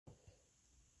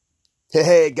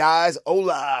Hey guys,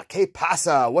 hola, que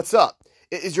pasa, what's up?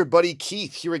 It is your buddy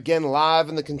Keith here again live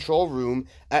in the control room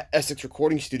at Essex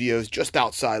Recording Studios just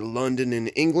outside London in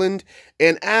England,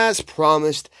 and as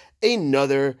promised,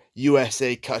 another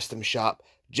USA custom shop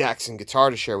Jackson guitar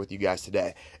to share with you guys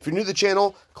today. If you're new to the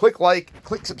channel, click like,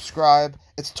 click subscribe,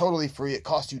 it's totally free, it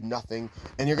costs you nothing,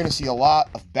 and you're going to see a lot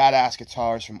of badass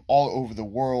guitars from all over the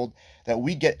world that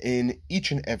we get in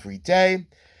each and every day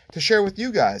to share with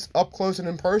you guys up close and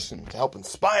in person to help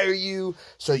inspire you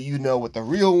so you know what the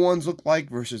real ones look like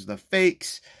versus the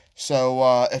fakes.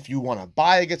 So if you want to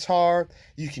buy a guitar,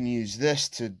 you can use this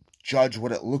to judge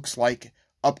what it looks like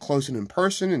up close and in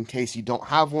person in case you don't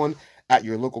have one at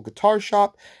your local guitar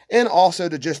shop, and also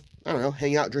to just, I don't know,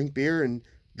 hang out, drink beer, and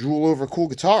drool over cool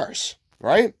guitars,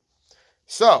 right?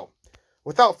 So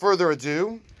without further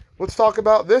ado, let's talk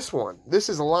about this one. This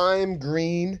is lime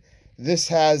green. This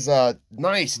has a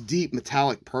nice, deep,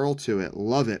 metallic pearl to it.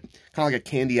 Love it. Kind of like a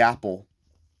candy apple.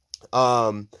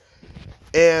 And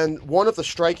one of the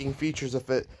striking features of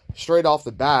it, straight off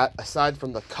the bat, aside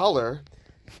from the color,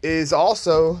 is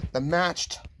also the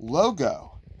matched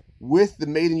logo with the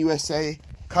Made in USA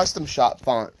custom shop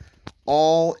font,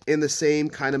 all in the same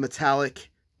kind of metallic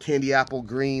candy apple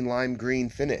green, lime green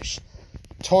finish.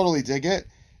 Totally dig it.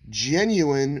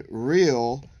 Genuine,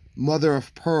 real, mother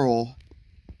of pearl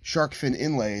shark fin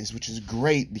inlays, which is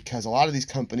great because a lot of these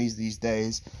companies these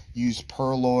days use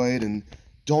perloid and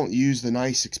don't use the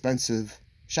nice, expensive,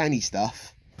 shiny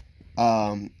stuff.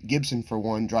 Gibson, for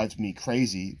one, drives me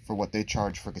crazy for what they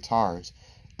charge for guitars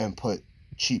and put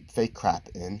cheap fake crap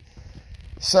in.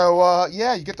 So,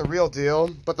 yeah, you get the real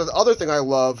deal. But the other thing I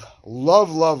love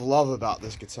about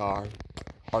this guitar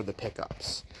are the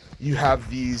pickups. You have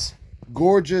these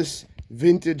gorgeous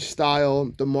vintage style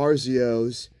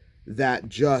DiMarzios that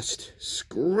just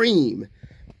scream.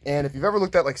 And if you've ever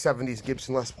looked at like 70s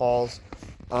Gibson Les Pauls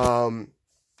in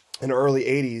the early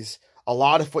 80s, a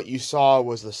lot of what you saw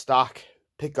was the stock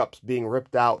pickups being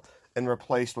ripped out and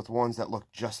replaced with ones that look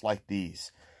just like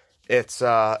these. It's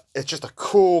just a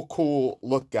cool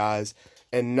look, guys,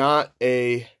 and not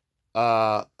a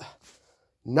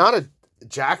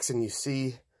Jackson you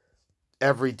see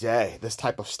every day, this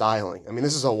type of styling. I mean,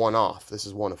 this is a one-off. This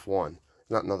is one of one.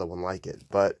 Not another one like it,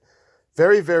 but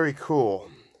very cool.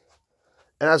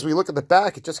 And as we look at the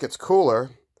back, it just gets cooler.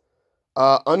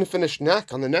 Unfinished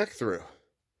neck on the neck through.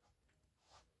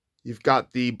 You've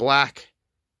got the black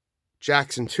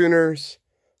Jackson tuners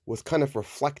with kind of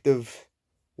reflective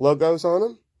logos on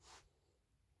them.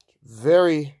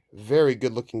 Very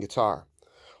good looking guitar.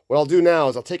 What I'll do now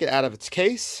is I'll take it out of its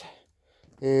case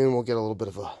and we'll get a little bit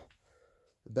of a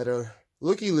better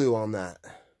looky-loo on that.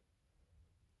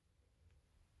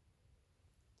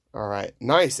 All right,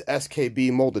 nice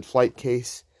SKB molded flight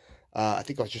case. I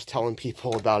think I was just telling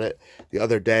people about it the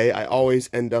other day. I always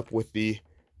end up with the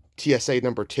TSA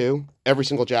number 2. Every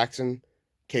single Jackson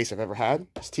case I've ever had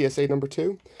is TSA number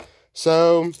 2.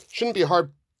 So shouldn't be a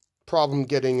hard problem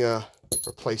getting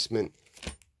replacement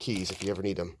keys if you ever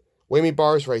need them. Whammy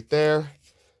bars right there.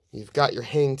 You've got your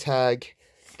hang tag,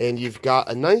 and you've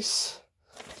got a nice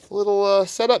little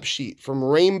setup sheet from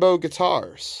Rainbow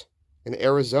Guitars in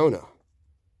Arizona.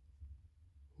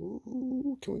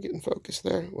 Ooh, can we get in focus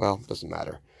there? Well, doesn't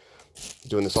matter. I'm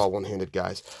doing this all one-handed,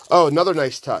 guys. Oh, another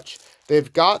nice touch.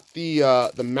 They've got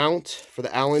the mount for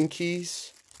the Allen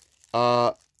keys,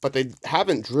 but they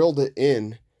haven't drilled it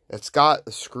in. It's got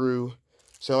a screw.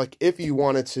 So, like, if you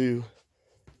wanted to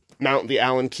mount the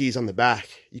Allen keys on the back,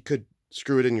 you could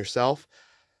screw it in yourself.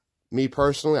 Me,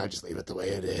 personally, I just leave it the way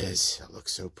it is. It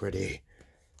looks so pretty.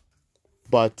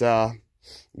 But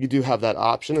you do have that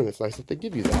option, and it's nice that they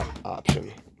give you that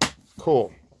option.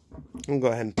 Cool. I'm going to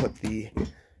go ahead and put the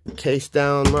case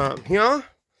down right here.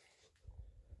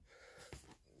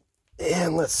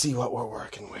 And let's see what we're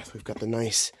working with. We've got the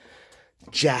nice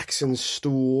Jackson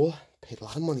stool. Paid a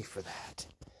lot of money for that.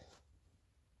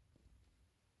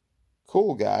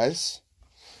 Cool, guys.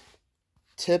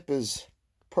 Tip is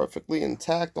perfectly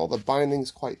intact. All the binding's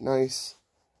quite nice.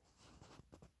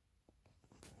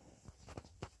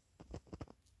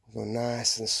 Go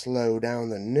nice and slow down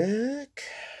the neck.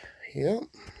 Yep.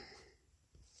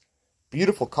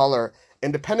 Beautiful color.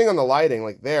 And depending on the lighting,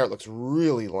 like there, it looks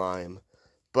really lime.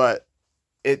 But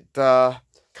it kind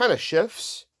of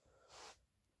shifts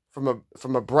from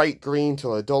a bright green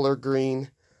to a duller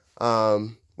green,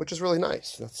 which is really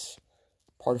nice. That's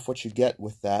part of what you get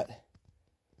with that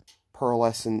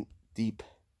pearlescent, deep,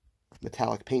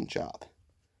 metallic paint job.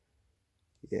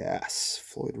 Yes,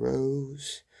 Floyd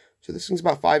Rose. So this thing's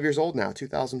about 5 years old now,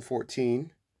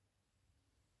 2014.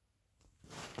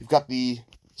 You've got the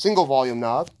single volume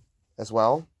knob as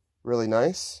well. really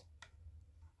nice.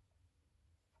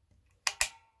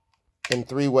 And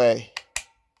 3-way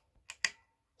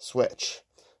switch.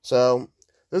 So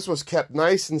this was kept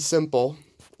nice and simple.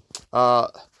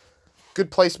 Good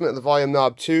placement of the volume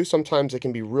knob too. Sometimes it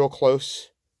can be real close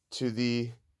to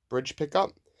the bridge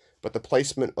pickup, but the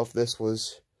placement of this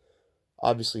was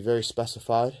obviously very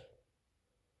specified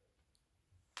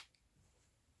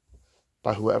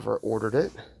by whoever ordered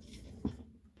it.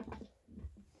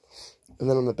 And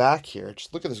then on the back here,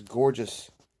 just look at this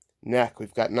gorgeous neck.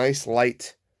 We've got nice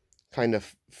light kind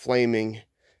of flaming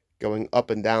going up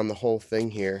and down the whole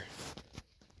thing here.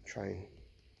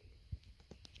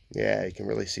 Yeah, you can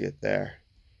really see it there.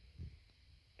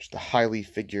 Just a highly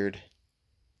figured,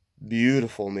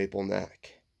 beautiful maple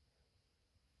neck.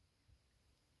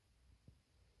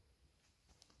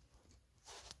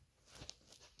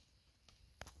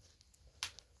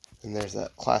 And there's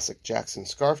that classic Jackson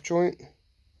scarf joint.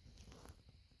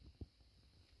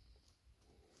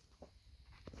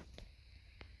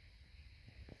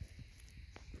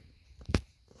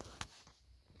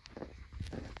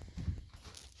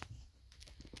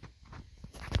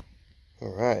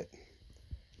 All right.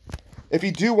 If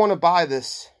you do want to buy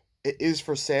this, it is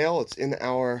for sale. It's in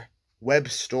our web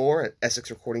store at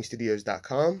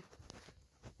essexrecordingstudios.com.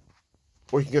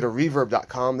 Or you can go to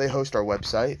reverb.com. They host our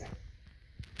website.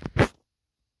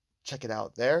 Check it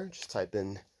out there. Just type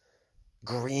in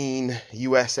green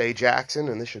USA Jackson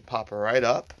and this should pop right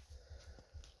up.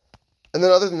 And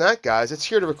then other than that, guys, it's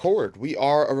here to record. We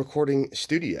are a recording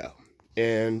studio.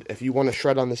 And if you want to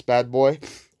shred on this bad boy,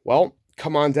 well,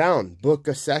 come on down. Book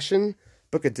a session,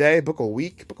 book a day, book a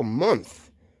week, book a month.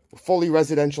 A fully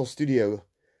residential studio.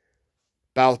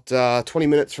 About 20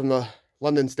 minutes from the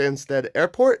London Stansted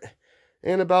Airport.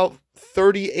 And about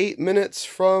 38 minutes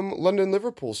from London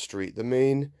Liverpool Street, the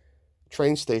main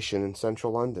train station in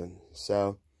central London.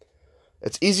 So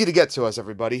it's easy to get to us,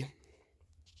 everybody.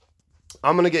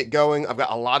 I'm going to get going. I've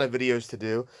got a lot of videos to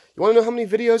do. You want to know how many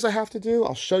videos I have to do?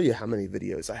 I'll show you how many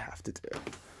videos I have to do.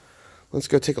 Let's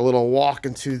go take a little walk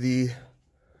into the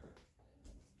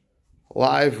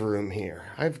live room here.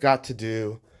 I've got to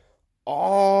do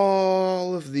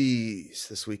all of these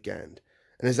this weekend.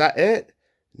 And is that it?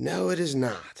 No, it is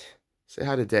not. Say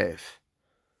hi to Dave.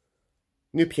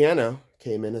 New piano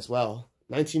came in as well.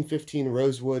 1915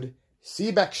 Rosewood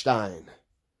Seebeckstein.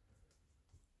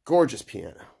 Gorgeous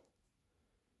piano.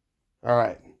 All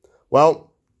right.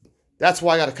 Well, that's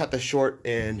why I got to cut this short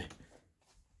and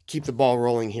keep the ball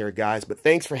rolling here, guys. But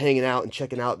thanks for hanging out and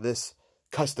checking out this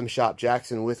custom shop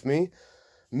Jackson with me.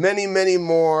 Many, many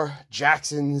more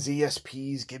Jacksons,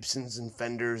 ESPs, Gibsons, and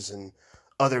Fenders, and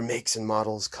other makes and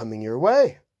models coming your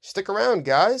way. Stick around,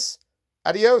 guys.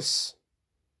 Adios.